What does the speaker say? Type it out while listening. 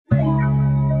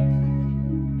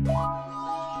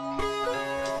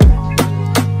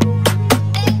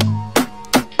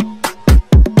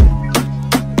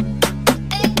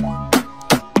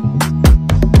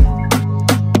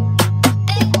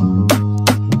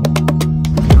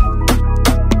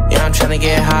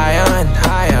get higher and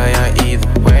higher, yeah,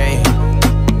 either way.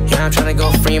 Yeah, I'm tryna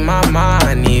go free my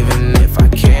mind, even if I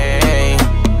can't.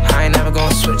 I ain't never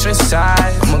gon' switch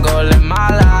sides, I'ma go live my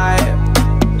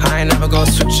life. I ain't never gon'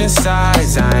 switch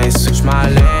sides, I ain't switch my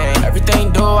lane.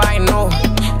 Everything do I know,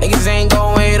 niggas ain't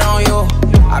gon' wait on you.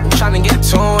 I've been tryna get a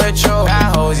tune with you.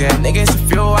 Bad hoes, yeah, niggas a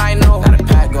few I know. Got a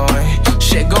pack going,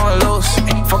 shit going loose.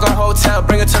 Fuck a hotel,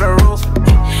 bring it to the roof.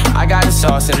 I got the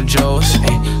sauce and the juice.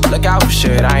 Look out for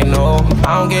shit I know.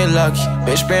 I don't get lucky,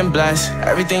 bitch been blessed.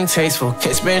 Everything tasteful,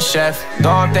 kids been chef.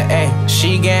 Throw up the A,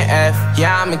 she get F.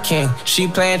 Yeah, I'm a king, she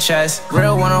playing chess.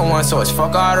 Real one-on-one, so it's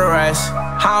fuck all the rest.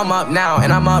 How I'm up now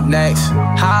and I'm up next.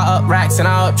 How I up racks and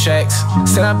I up checks.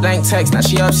 Send a blank text, now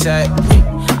she upset.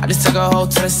 I just took a hoe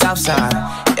to the south side.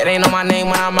 It ain't on my name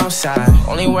when I'm outside.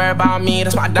 Only worry about me,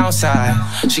 that's my downside.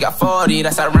 She got 40,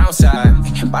 that's that round side.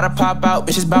 About to pop out,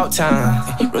 bitch, it's about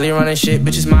time. Really running shit,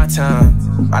 bitch, it's my time.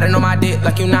 Riding on my dick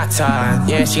like you not tired.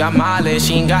 Yeah, she got mileage,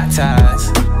 she ain't got ties.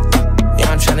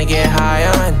 Yeah, I'm tryna get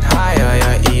higher and higher,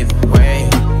 yeah, either way.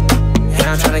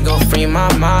 Yeah, I'm tryna go free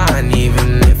my mind,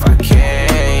 even if I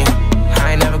can't.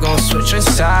 I ain't never gon' switch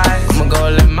sides, I'ma go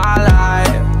live my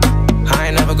life. I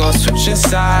ain't never gon' switch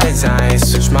sides, I ain't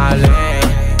switch my lane.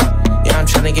 Yeah, I'm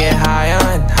tryna get higher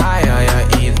and higher,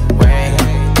 yeah, either way.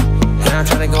 Yeah, I'm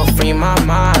tryna go free my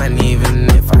mind, even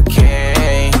if I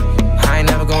can't. I ain't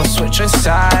never gon' switch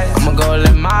sides, I'ma go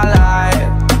live my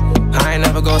life. I ain't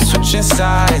never gon' switch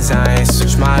sides, I ain't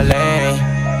switch my lane.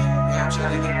 Yeah, I'm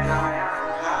tryna get higher,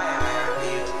 higher,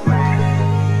 either way.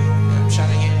 Yeah, I'm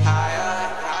tryna get higher,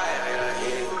 higher,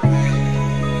 either way.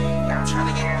 Yeah, I'm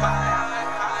tryna get higher.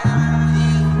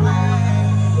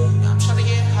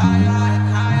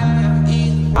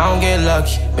 I don't get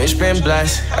lucky, bitch been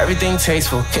blessed. Everything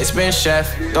tasteful, kids been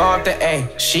chef. Throw up the A,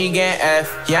 she get F.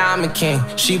 Yeah, I'm a king,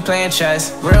 she playing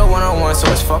chess. Real one-on-one,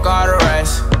 so it's fuck all the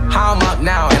rest. How I'm up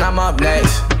now and I'm up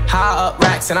next. How I up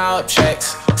racks and I up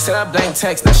checks. Send a blank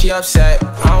text, now she upset.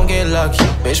 I don't get lucky,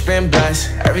 bitch been blessed.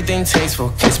 Everything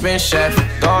tasteful, kids been chef.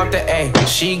 Throw up the A,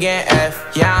 she get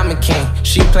F. Yeah, I'm a king,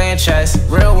 she playing chess.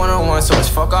 Real one-on-one, so it's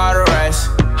fuck all the rest.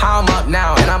 How I'm up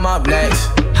now and I'm up next.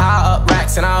 How I up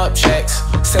racks and I up checks.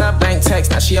 Send a blank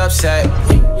text, now she upset.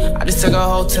 I just took a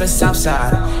hoe to the south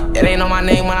side. It ain't on my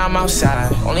name when I'm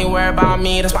outside. Only worry about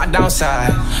me, that's my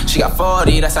downside. She got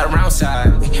 40, that's that round side.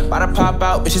 About to pop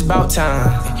out, bitch, it's about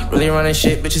time. Really running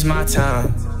shit, bitch, it's my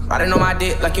time. Riding on my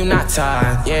dick like you not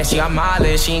tired. Yeah, she got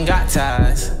mileage, she ain't got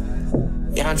ties.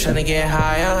 Yeah, I'm tryna get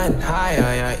higher and higher,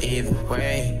 yeah, either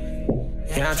way.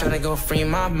 Yeah, I'm tryna go free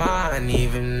my mind,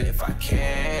 even if I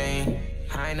can't.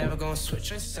 I ain't never gon'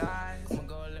 switch sides.